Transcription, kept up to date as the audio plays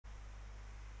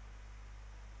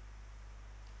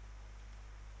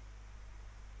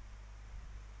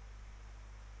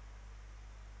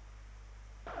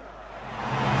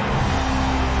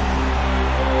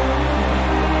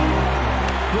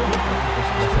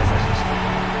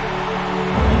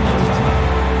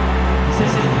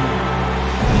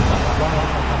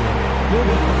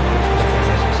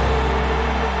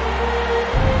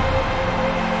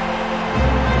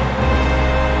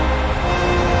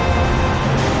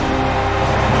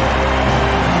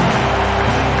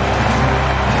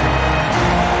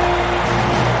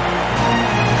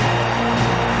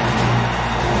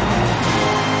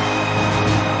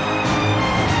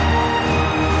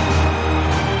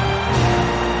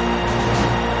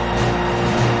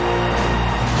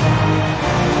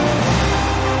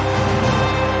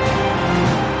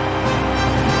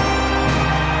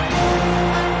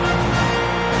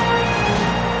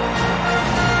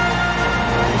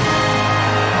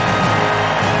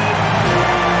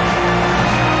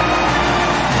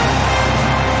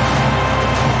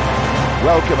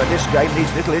welcome, and this game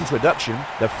needs little introduction.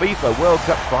 The FIFA World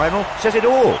Cup final says it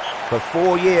all. For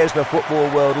 4 years, the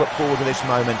football world looked forward to this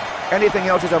moment. Anything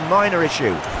else is a minor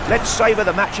issue. Let's savour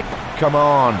the match. Come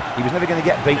on, he was never going to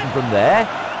get beaten from there.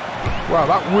 Well,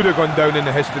 that would have gone down in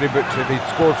the history books if he'd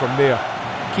scored from there.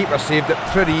 Keeper saved it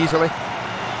pretty easily.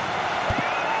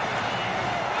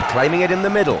 Claiming it in the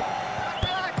middle.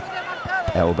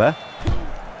 Elba.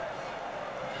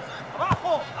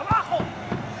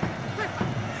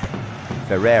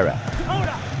 Ferreira.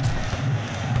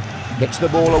 Hits the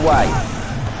ball away.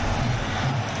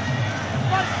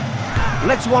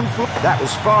 Lets one fly. That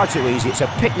was far too easy. It's a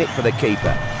picnic for the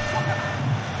keeper.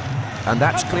 And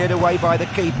that's cleared away by the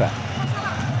keeper.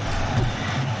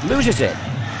 Loses it.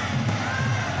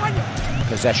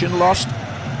 Possession lost.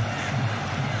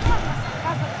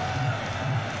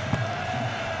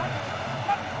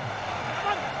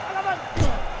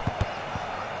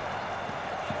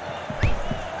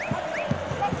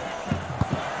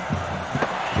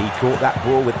 He caught that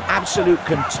ball with absolute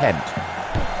contempt.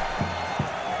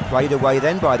 Played away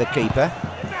then by the keeper.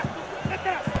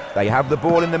 They have the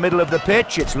ball in the middle of the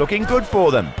pitch. It's looking good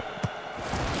for them.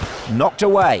 Knocked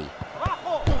away.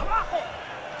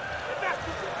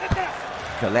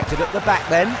 Collected at the back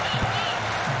then.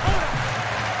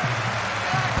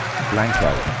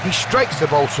 Blanco. He strikes the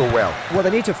ball so well. Well, they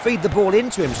need to feed the ball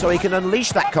into him so he can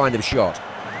unleash that kind of shot.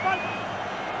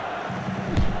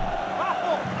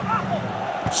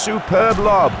 Superb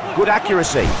lob. Good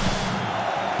accuracy.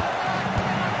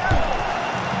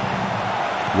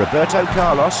 Roberto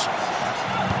Carlos.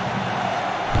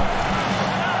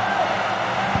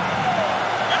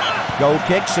 Goal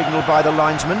kick signalled by the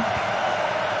linesman.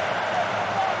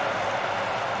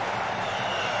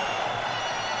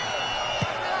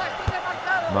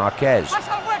 Marquez.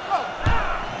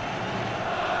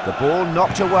 The ball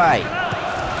knocked away.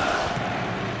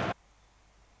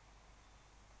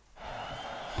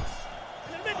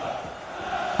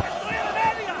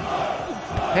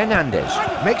 Hernandez.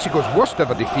 Mexico's worst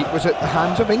ever defeat was at the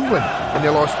hands of England when they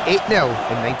lost 8-0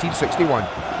 in 1961.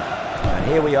 And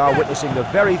here we are witnessing the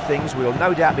very things we'll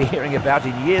no doubt be hearing about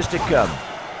in years to come.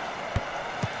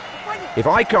 If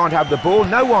I can't have the ball,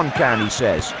 no one can, he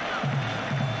says.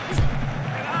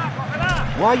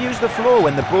 Why use the floor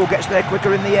when the ball gets there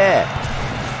quicker in the air?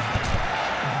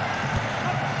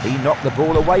 He knocked the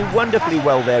ball away wonderfully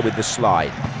well there with the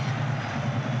slide.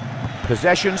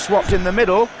 Possession swapped in the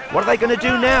middle. What are they going to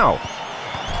do now?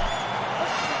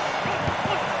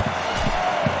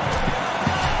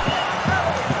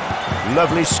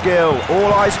 Lovely skill.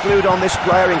 All eyes glued on this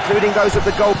player, including those of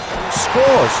the goal.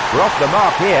 Scores. We're off the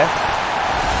mark here.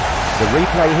 The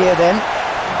replay here then.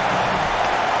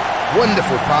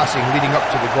 Wonderful passing leading up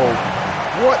to the goal.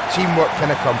 What teamwork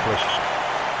can accomplish.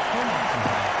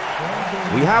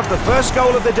 We have the first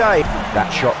goal of the day.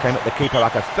 That shot came at the keeper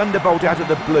like a thunderbolt out of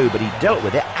the blue, but he dealt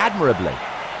with it admirably.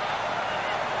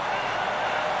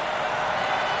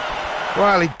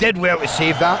 Well, he did well to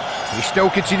save that. He still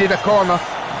conceded a corner.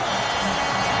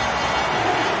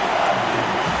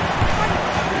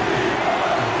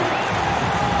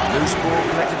 Loose ball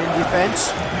collected in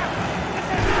defence.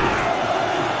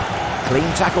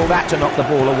 Clean tackle that to knock the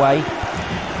ball away.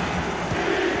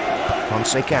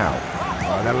 Conceição.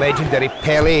 Oh, the legendary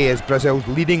Pelé is Brazil's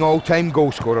leading all-time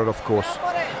goal scorer, of course.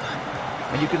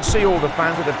 And you can see all the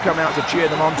fans that have come out to cheer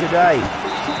them on today.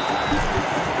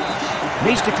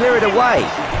 Needs to clear it away.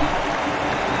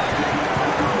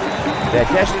 Their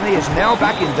destiny is now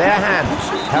back in their hands.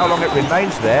 How long it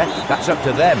remains there, that's up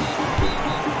to them.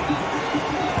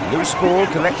 Loose ball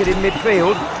collected in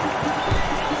midfield.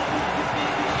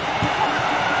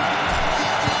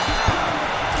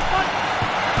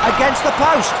 Against the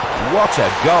post. What a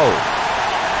goal.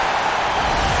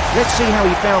 Let's see how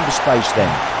he found the space then.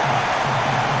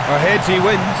 Ahead he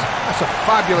wins. That's a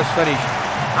fabulous finish.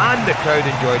 And the crowd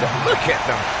enjoyed it. Look at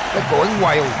them. They're going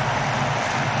wild.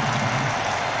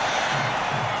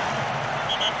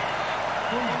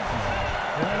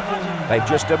 They've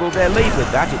just doubled their lead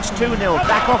with that. It's 2-0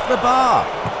 back off the bar.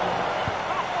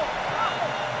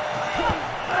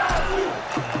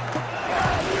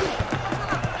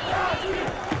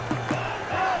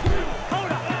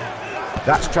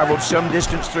 That's travelled some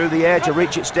distance through the air to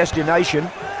reach its destination.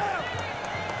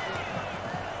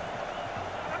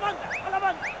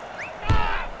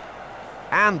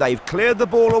 And they've cleared the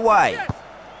ball away.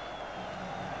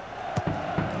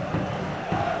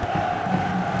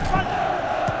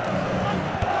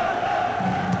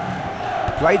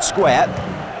 Played square.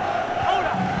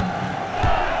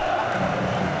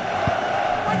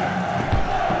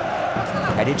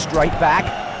 Headed straight back.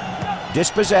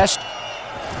 Dispossessed.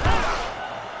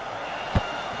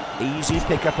 Easy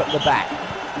pick up at the back.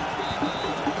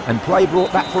 And play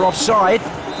brought back for offside.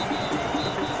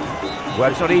 Well,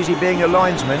 it's not easy being a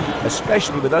linesman,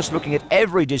 especially with us looking at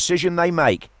every decision they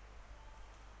make.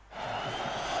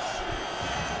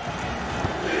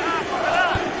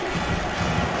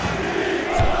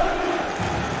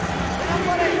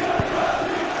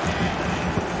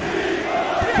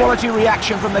 Quality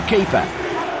reaction from the keeper.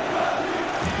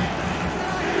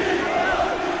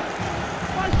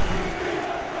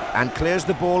 And clears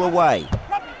the ball away.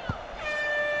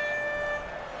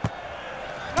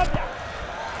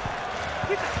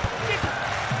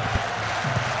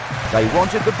 They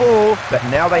wanted the ball, but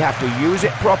now they have to use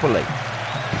it properly.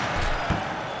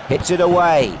 Hits it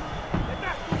away.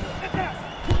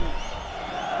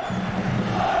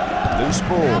 Loose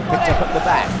ball, picked up at the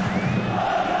back.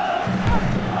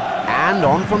 And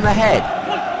on from the head.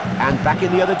 And back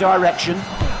in the other direction.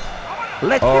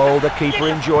 Oh, the keeper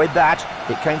enjoyed that.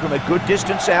 It came from a good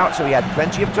distance out, so he had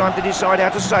plenty of time to decide how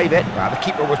to save it. Well, the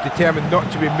keeper was determined not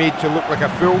to be made to look like a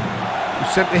fool. He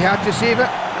simply had to save it,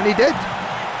 and he did.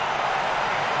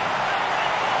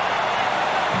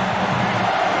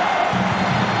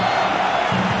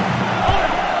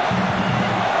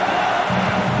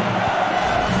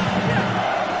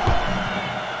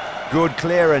 Good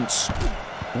clearance.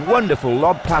 Wonderful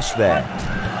lob pass there.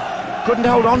 Couldn't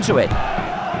hold on to it.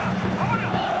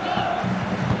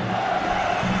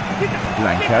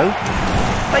 Blanco.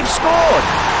 They've scored!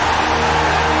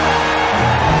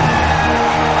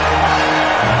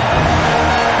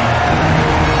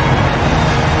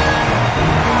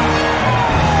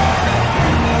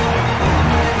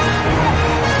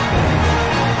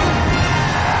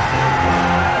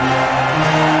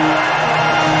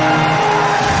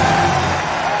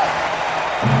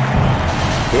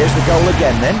 Here's the goal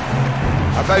again then.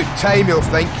 About time, you'll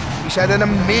think. He's had an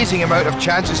amazing amount of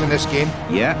chances in this game.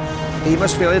 Yeah. He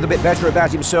must feel a little bit better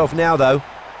about himself now, though.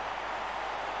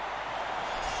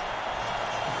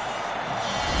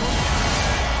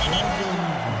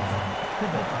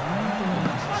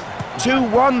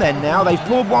 Two-one then now. They've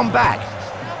pulled one back.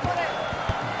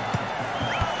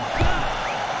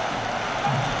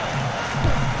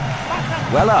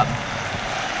 Well up.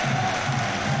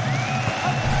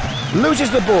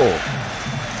 Loses the ball.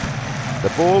 The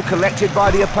ball collected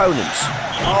by the opponents.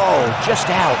 Oh, just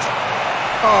out.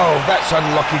 Oh, that's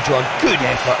unlucky, John. Good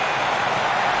effort.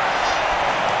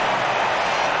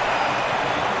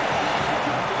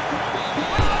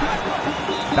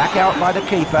 Back out by the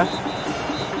keeper.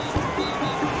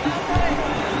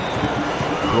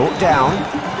 Brought down.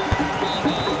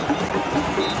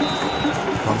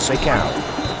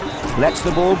 Conceição lets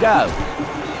the ball go.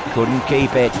 Couldn't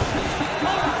keep it.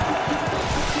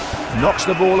 Knocks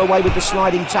the ball away with the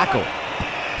sliding tackle.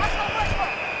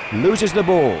 Loses the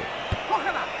ball.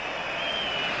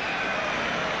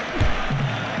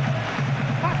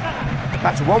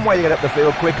 That's one way to get up the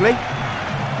field quickly.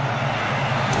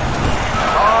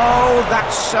 Oh,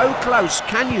 that's so close.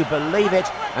 Can you believe it?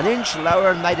 An inch lower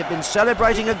and they'd have been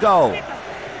celebrating a goal.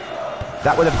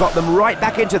 That would have got them right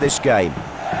back into this game.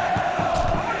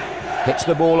 Hits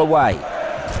the ball away.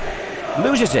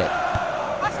 Loses it.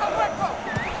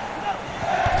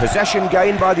 Possession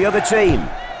gained by the other team.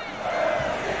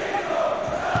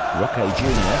 Roque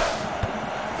Jr.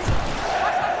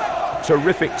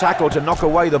 Terrific tackle to knock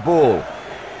away the ball.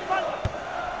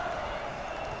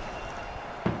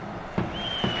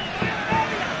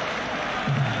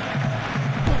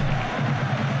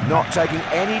 Not taking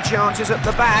any chances at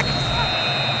the back.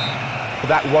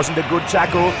 That wasn't a good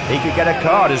tackle. He could get a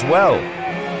card as well.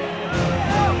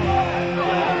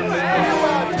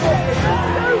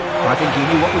 I think he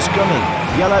knew what was coming.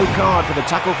 Yellow card for the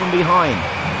tackle from behind.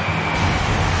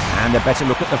 And a better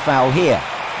look at the foul here.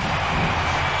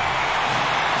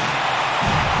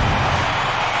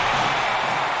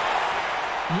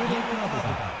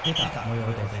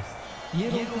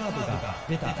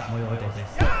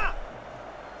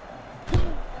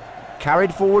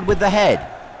 Carried forward with the head.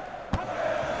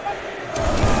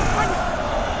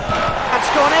 That's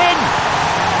gone in!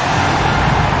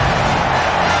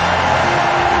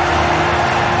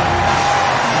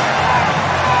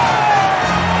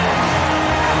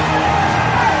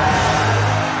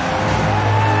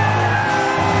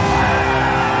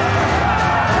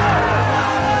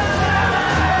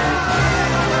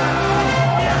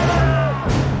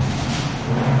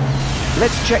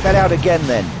 Let's check that out again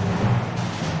then.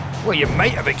 Well, you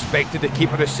might have expected the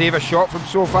keeper to save a shot from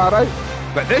so far out,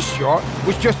 but this shot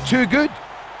was just too good.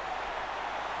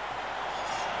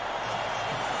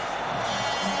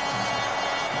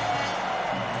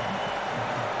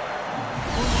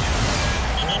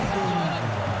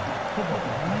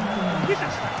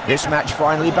 This match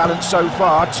finally balanced so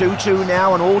far, 2-2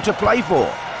 now and all to play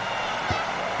for.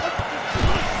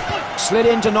 Slid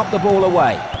in to knock the ball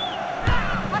away.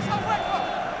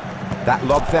 That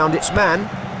lob found its man.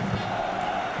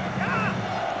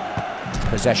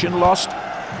 Possession lost.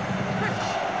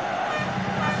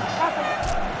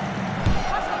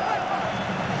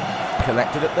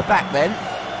 Collected at the back then.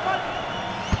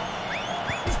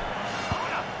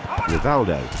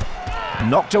 Ronaldo.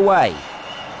 Knocked away.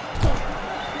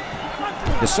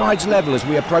 The side's level as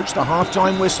we approach the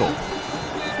half-time whistle.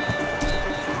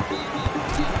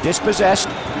 Dispossessed.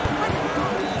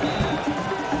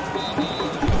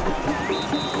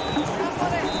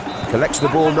 Collects the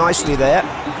ball nicely there.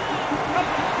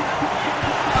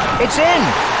 It's in!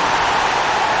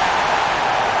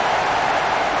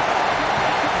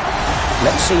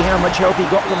 Let's see how much help he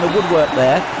got from the woodwork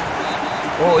there.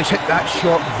 Oh, he's hit that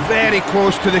shot very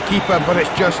close to the keeper, but it's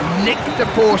just nicked the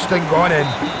post and gone in.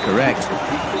 Correct.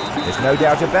 There's no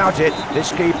doubt about it.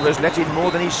 This keeper has let in more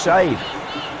than he's saved.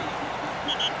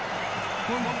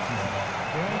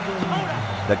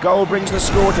 The goal brings the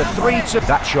score to 3-2.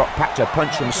 That shot packed a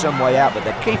punch from some way out, but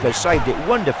the keeper saved it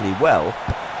wonderfully well.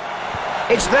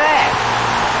 It's there!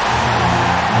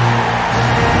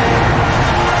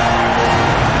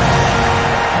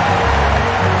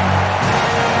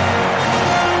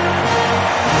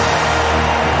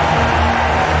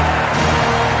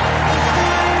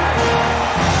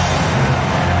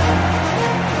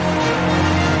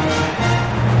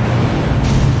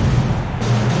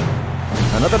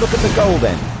 Another look at the goal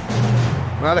then.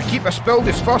 Well, the keeper spilled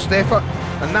his first effort,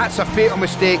 and that's a fatal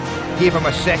mistake. Gave him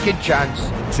a second chance.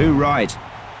 Too right.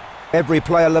 Every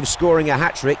player loves scoring a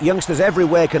hat-trick. Youngsters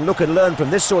everywhere can look and learn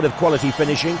from this sort of quality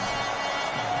finishing.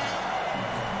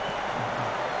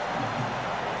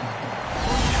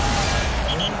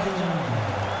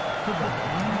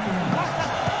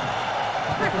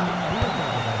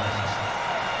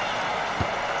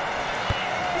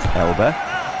 Elba.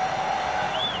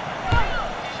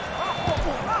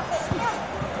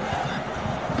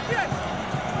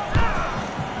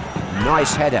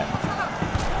 Nice header.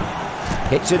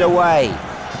 Hits it away.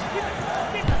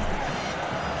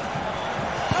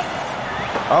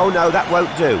 Oh no, that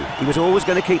won't do. He was always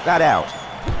going to keep that out.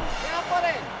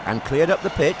 And cleared up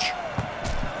the pitch.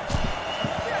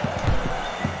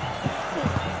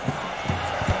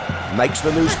 Makes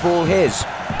the loose ball his.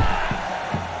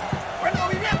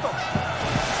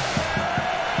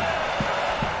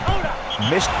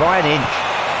 Missed by an inch.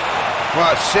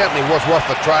 Well, it certainly was worth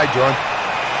a try, John.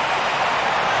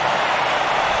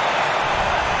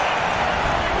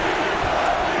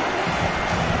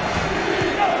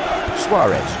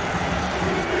 Suarez.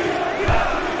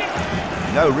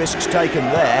 No risks taken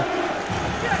there.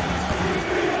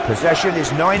 Possession is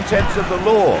 9/10 of the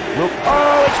law.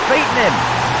 Oh, it's beaten him.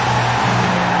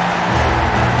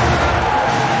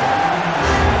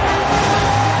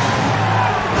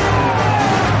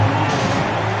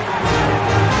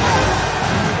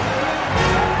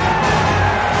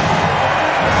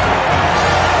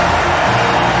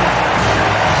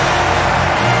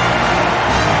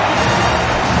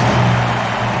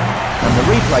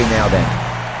 Replay now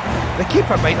then. The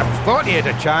keeper might have thought he had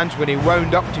a chance when he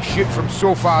wound up to shoot from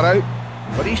so far out,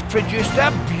 but he's produced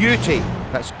a beauty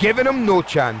that's given him no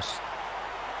chance.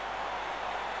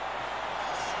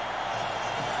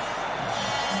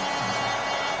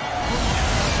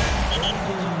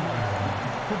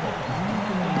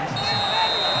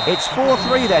 It's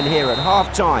 4-3 then here at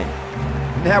half-time.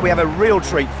 Now we have a real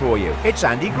treat for you. It's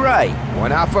Andy Gray.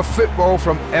 One half of football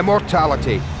from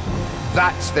immortality.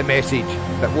 That's the message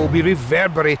that will be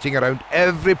reverberating around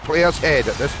every player's head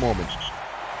at this moment.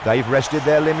 They've rested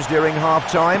their limbs during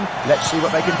half-time. Let's see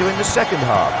what they can do in the second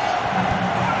half.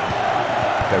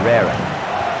 Ferreira.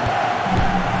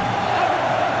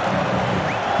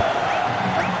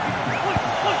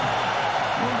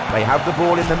 They have the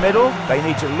ball in the middle. They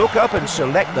need to look up and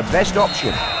select the best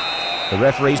option. The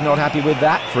referee's not happy with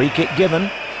that. Free kick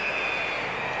given.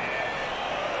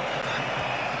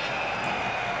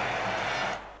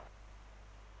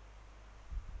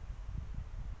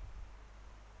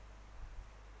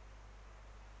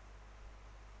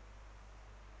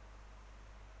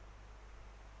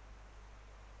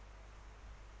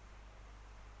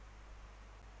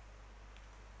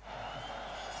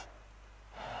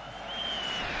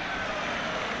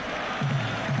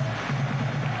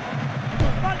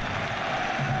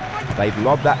 They've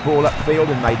lobbed that ball upfield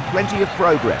and made plenty of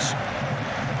progress.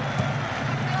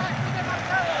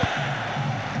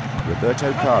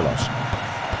 Roberto Carlos.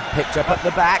 Picked up at the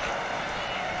back.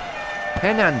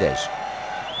 Hernandez.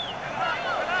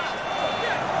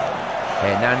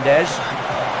 Hernandez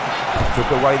took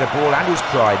away the ball and his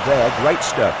pride there. Great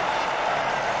stuff.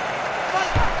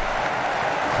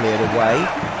 Cleared away.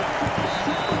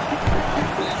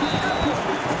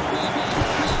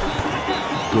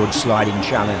 Good sliding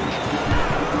challenge.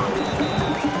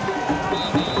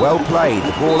 Well played,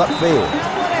 the ball upfield.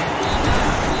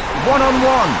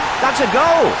 One-on-one, that's a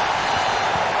goal!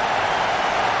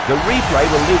 The replay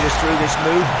will lead us through this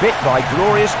move bit by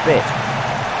glorious bit.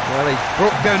 Well, he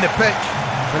broke down the pitch,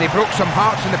 and he broke some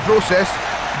hearts in the process.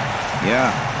 Yeah.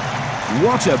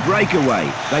 What a breakaway.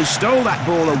 They stole that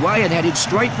ball away and headed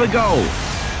straight for goal.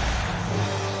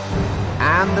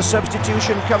 And the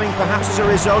substitution coming perhaps as a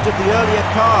result of the earlier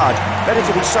card. Better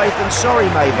to be safe than sorry,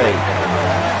 maybe.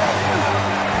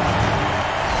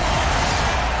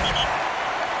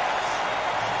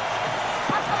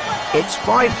 It's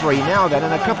 5-3 now then,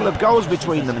 and a couple of goals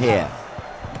between them here.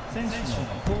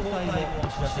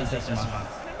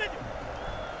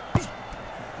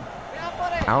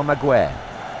 Almaguer.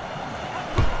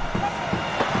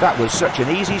 That was such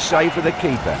an easy save for the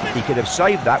keeper. He could have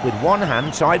saved that with one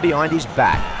hand tied behind his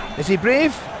back. Is he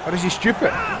brave or is he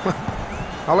stupid?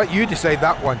 I'll let you decide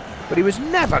that one. But he was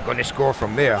never going to score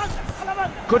from there.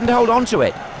 Couldn't hold on to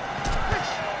it.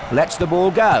 Lets the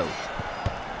ball go.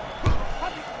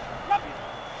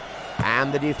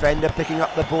 And the defender picking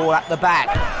up the ball at the back.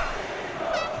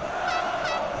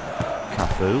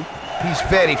 Cafu. He's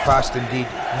very fast indeed.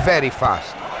 Very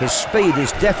fast. His speed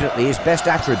is definitely his best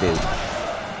attribute.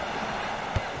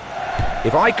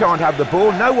 If I can't have the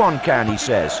ball, no one can, he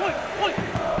says.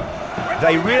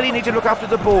 They really need to look after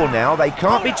the ball now. They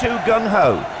can't be too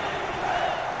gung-ho.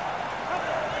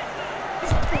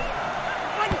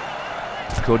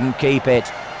 Couldn't keep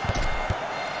it.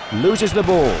 Loses the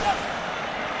ball.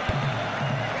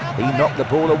 He knocked the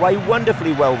ball away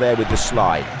wonderfully well there with the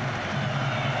slide.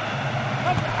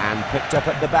 And picked up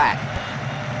at the back.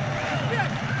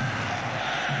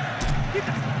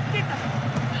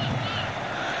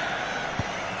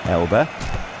 Elba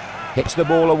hits the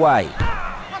ball away.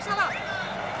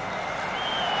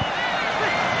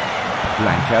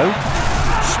 Blanco.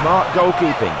 Smart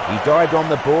goalkeeping. He dived on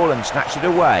the ball and snatched it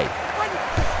away.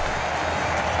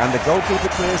 And the goalkeeper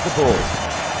clears the ball.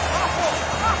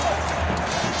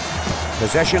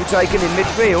 Possession taken in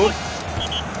midfield.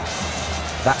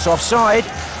 That's offside.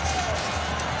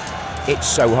 It's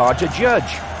so hard to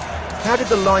judge. How did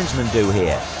the linesman do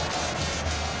here?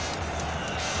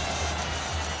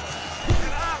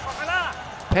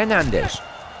 Hernandez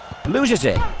loses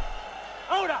it.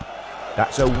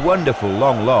 That's a wonderful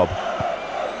long lob.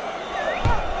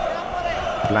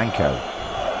 Blanco.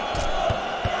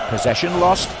 Possession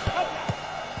lost.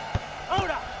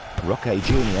 Roque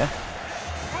Jr.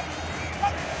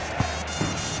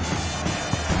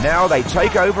 Now they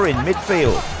take over in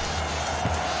midfield.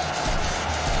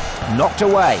 Knocked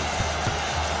away.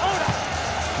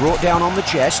 Brought down on the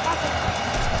chest.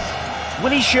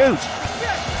 Will he shoot?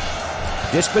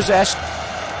 Dispossessed.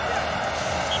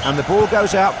 And the ball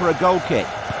goes out for a goal kick.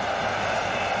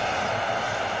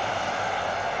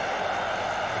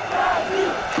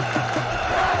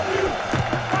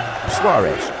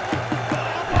 Suarez.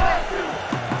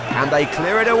 And they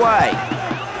clear it away.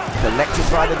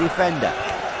 Collected by the defender.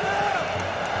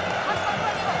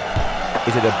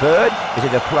 Is it a bird? Is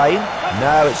it a plane?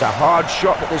 No, it's a hard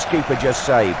shot that this keeper just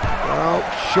saved. Well,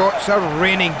 shots are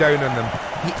raining down on them.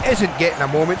 He isn't getting a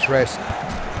moment's rest.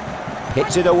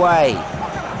 Hits it away.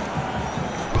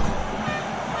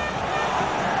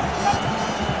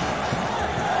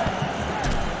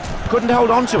 Couldn't hold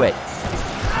on to it.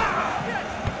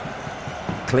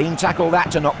 Clean tackle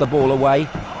that to knock the ball away.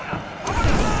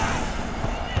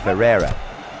 Ferreira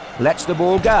lets the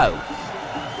ball go.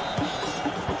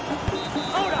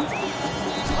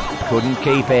 Couldn't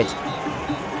keep it.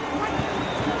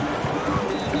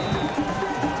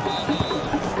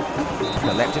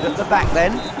 Collected at the back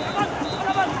then.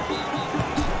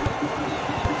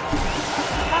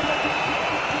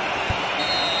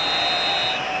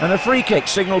 And a free kick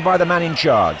signalled by the man in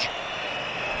charge.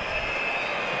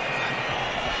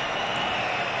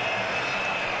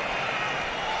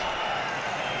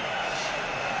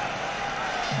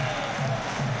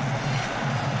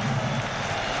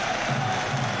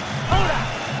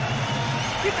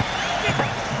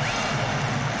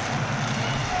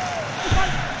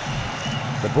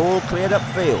 The ball cleared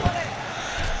upfield.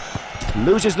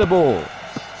 Loses the ball.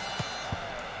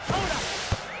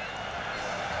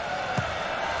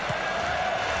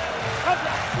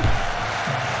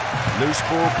 Loose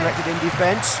ball collected in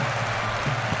defence.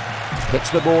 Hits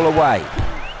the ball away.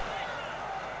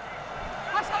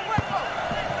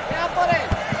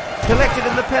 Collected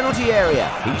in the penalty area.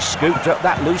 He scooped up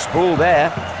that loose ball there.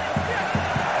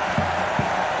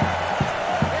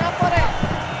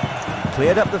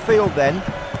 Cleared up the field then.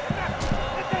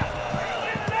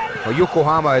 Well,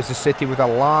 Yokohama is a city with a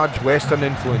large Western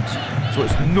influence, so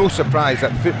it's no surprise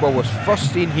that football was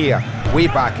first seen here way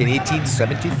back in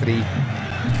 1873.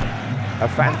 A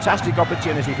fantastic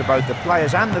opportunity for both the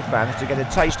players and the fans to get a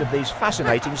taste of these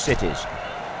fascinating cities.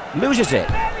 Loses it.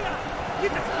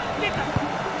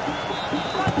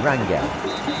 Rangel.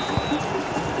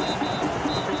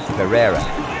 Pereira.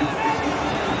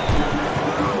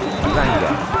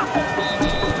 Rangel.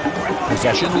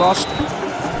 Possession lost.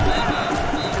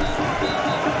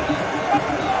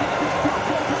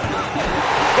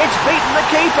 It's beaten the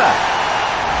keeper.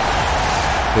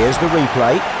 Here's the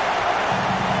replay.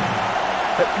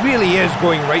 It really is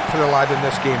going right for the lad in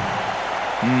this game.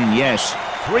 Yes.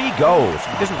 3 goals.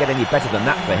 It doesn't get any better than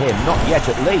that for him, not yet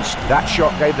at least. That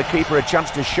shot gave the keeper a chance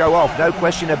to show off, no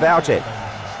question about it.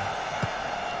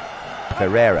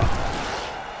 Pereira.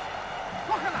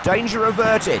 Danger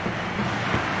averted.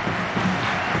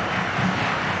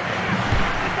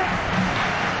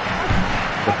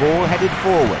 The ball headed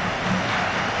forward.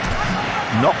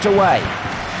 Knocked away.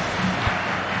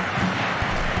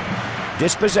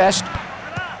 Dispossessed.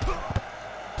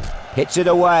 Hits it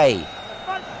away.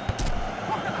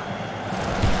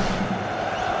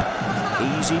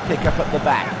 Easy pick up at the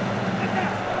back.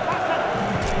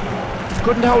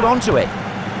 Couldn't hold on to it.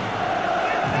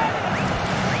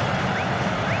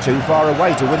 Too far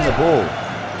away to win the ball.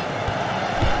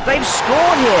 They've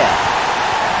scored here.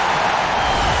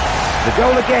 The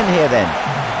goal again here then.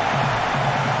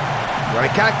 Well, I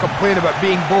can't complain about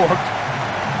being bored.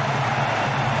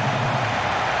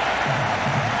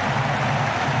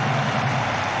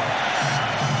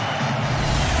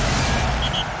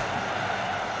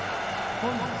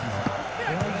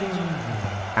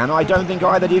 And I don't think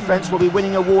either defence will be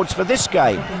winning awards for this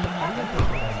game.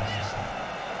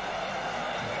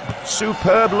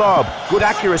 Superb lob, good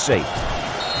accuracy.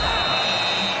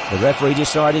 The referee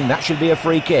deciding that should be a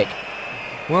free kick.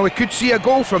 Well, we could see a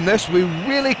goal from this, we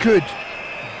really could.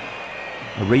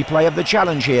 A replay of the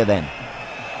challenge here then.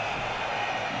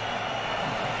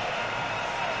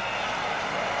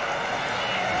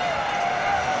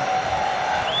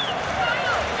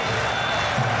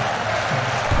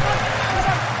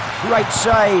 Great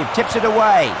save, tips it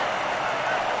away.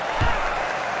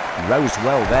 Rose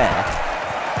well there.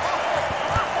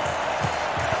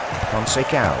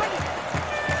 Conceição.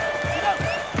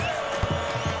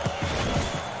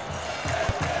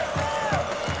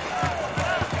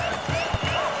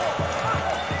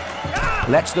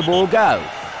 Lets the ball go.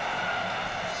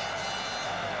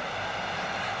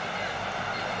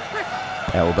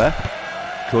 Elba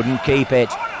couldn't keep it.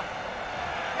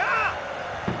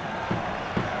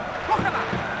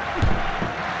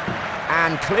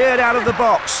 And cleared out of the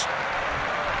box.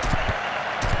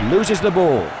 Loses the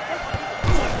ball.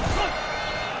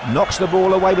 Knocks the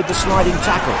ball away with the sliding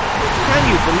tackle. Can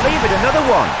you believe it? Another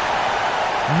one.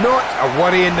 Not a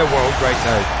worry in the world right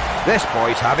now. This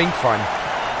boy's having fun.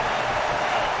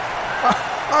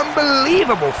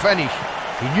 Unbelievable finish.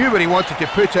 He knew where he wanted to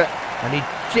put it, and he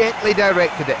gently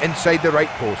directed it inside the right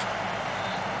post.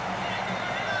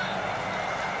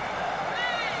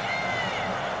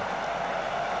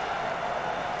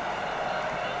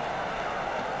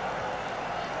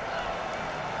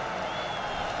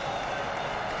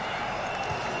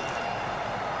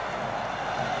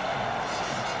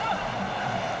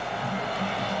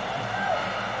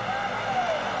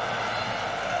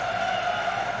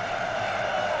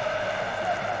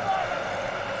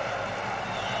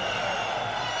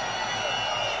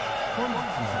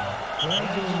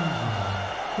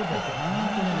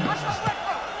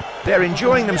 They're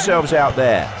enjoying themselves out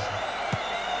there.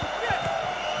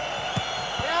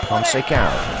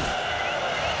 Conceição.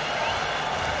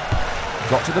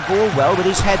 Got to the ball well with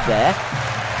his head there.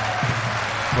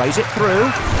 Plays it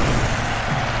through.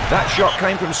 That shot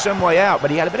came from some way out, but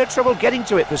he had a bit of trouble getting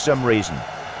to it for some reason.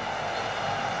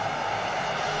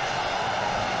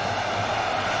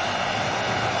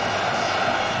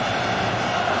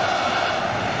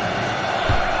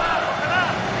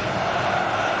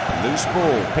 Loose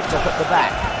ball, picked up at the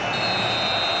back.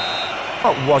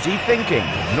 What was he thinking?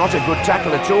 Not a good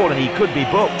tackle at all, and he could be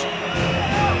booked.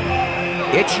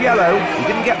 It's yellow. He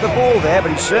didn't get the ball there,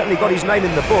 but he's certainly got his name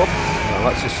in the book. Well,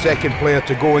 that's the second player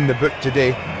to go in the book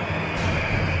today.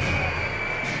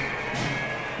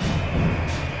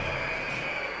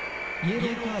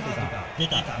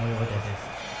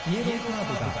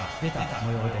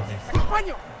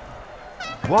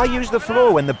 Why use the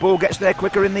floor when the ball gets there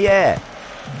quicker in the air?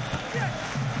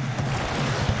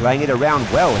 Playing it around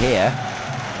well here.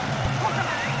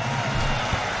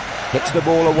 Hits the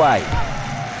ball away.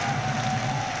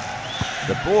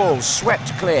 The ball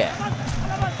swept clear.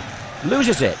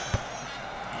 Loses it.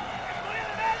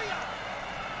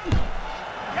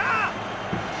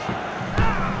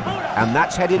 And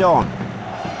that's headed on.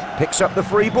 Picks up the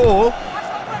free ball.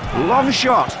 Long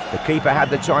shot. The keeper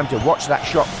had the time to watch that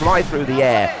shot fly through the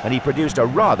air, and he produced a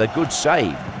rather good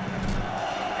save.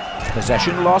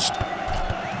 Possession lost.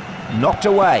 Knocked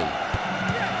away.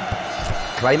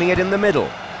 Claiming it in the middle.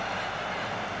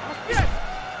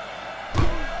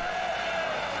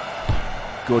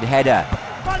 Good header.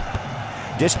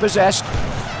 Dispossessed.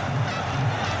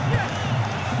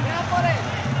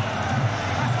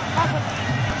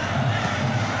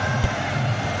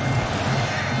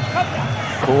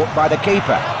 Caught by the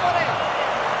keeper.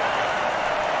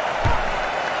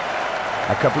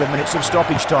 A couple of minutes of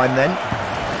stoppage time then.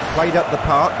 Played up the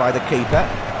park by the keeper.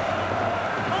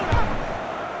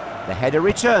 The header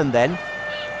returned then.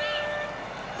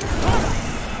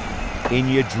 In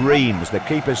your dreams, the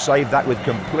keeper saved that with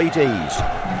complete ease.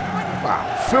 Wow,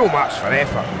 full marks for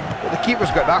effort. But the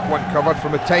keeper's got that one covered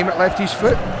from the time it left his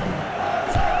foot.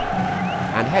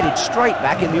 And headed straight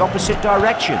back in the opposite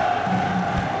direction.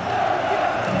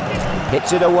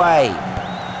 Hits it away.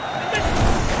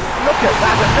 Look at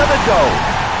that, another goal.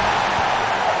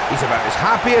 He's about as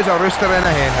happy as a rooster in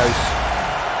a hen house.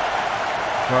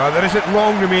 Well, there isn't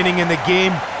long remaining in the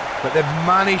game, but they've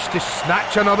managed to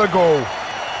snatch another goal.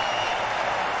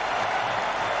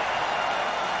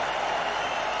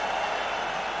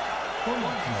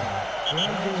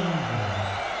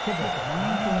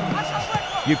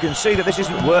 You can see that this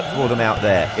isn't work for them out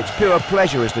there. It's pure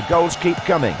pleasure as the goals keep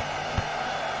coming.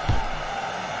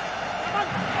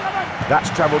 That's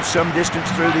travelled some distance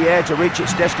through the air to reach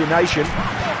its destination.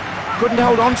 Couldn't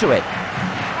hold on to it.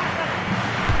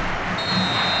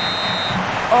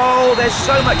 Oh, there's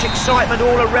so much excitement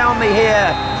all around me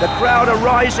here. The crowd are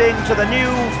rising to the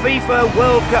new FIFA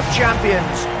World Cup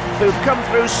champions, who've come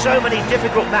through so many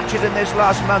difficult matches in this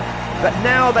last month, but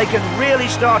now they can really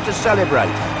start to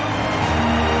celebrate.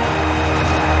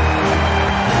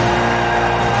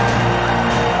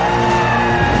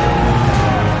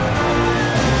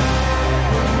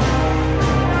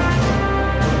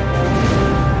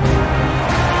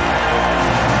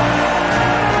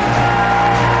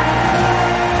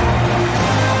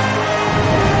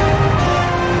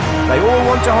 They all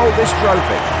want to hold this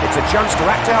trophy. It's a chance to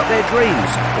act out their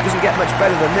dreams. It doesn't get much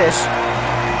better than this.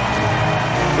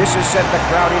 This has sent the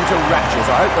crowd into raptures.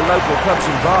 I hope the local pubs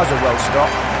and bars are well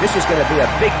stocked. This is going to be a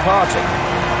big party.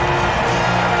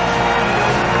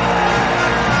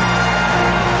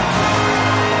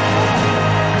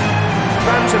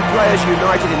 Fans and players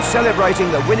united in celebrating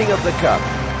the winning of the cup.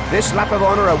 This lap of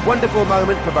honour a wonderful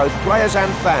moment for both players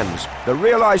and fans. The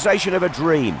realisation of a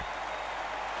dream.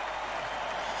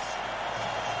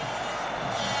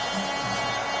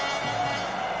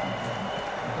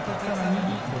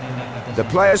 The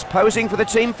players posing for the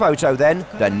team photo then,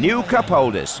 the new cup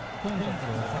holders.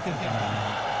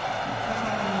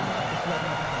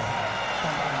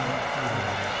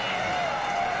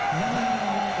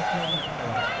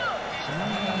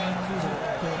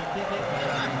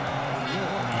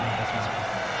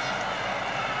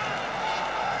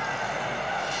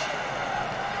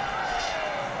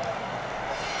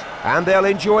 And they'll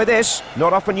enjoy this.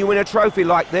 Not often you win a trophy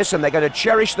like this, and they're going to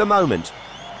cherish the moment.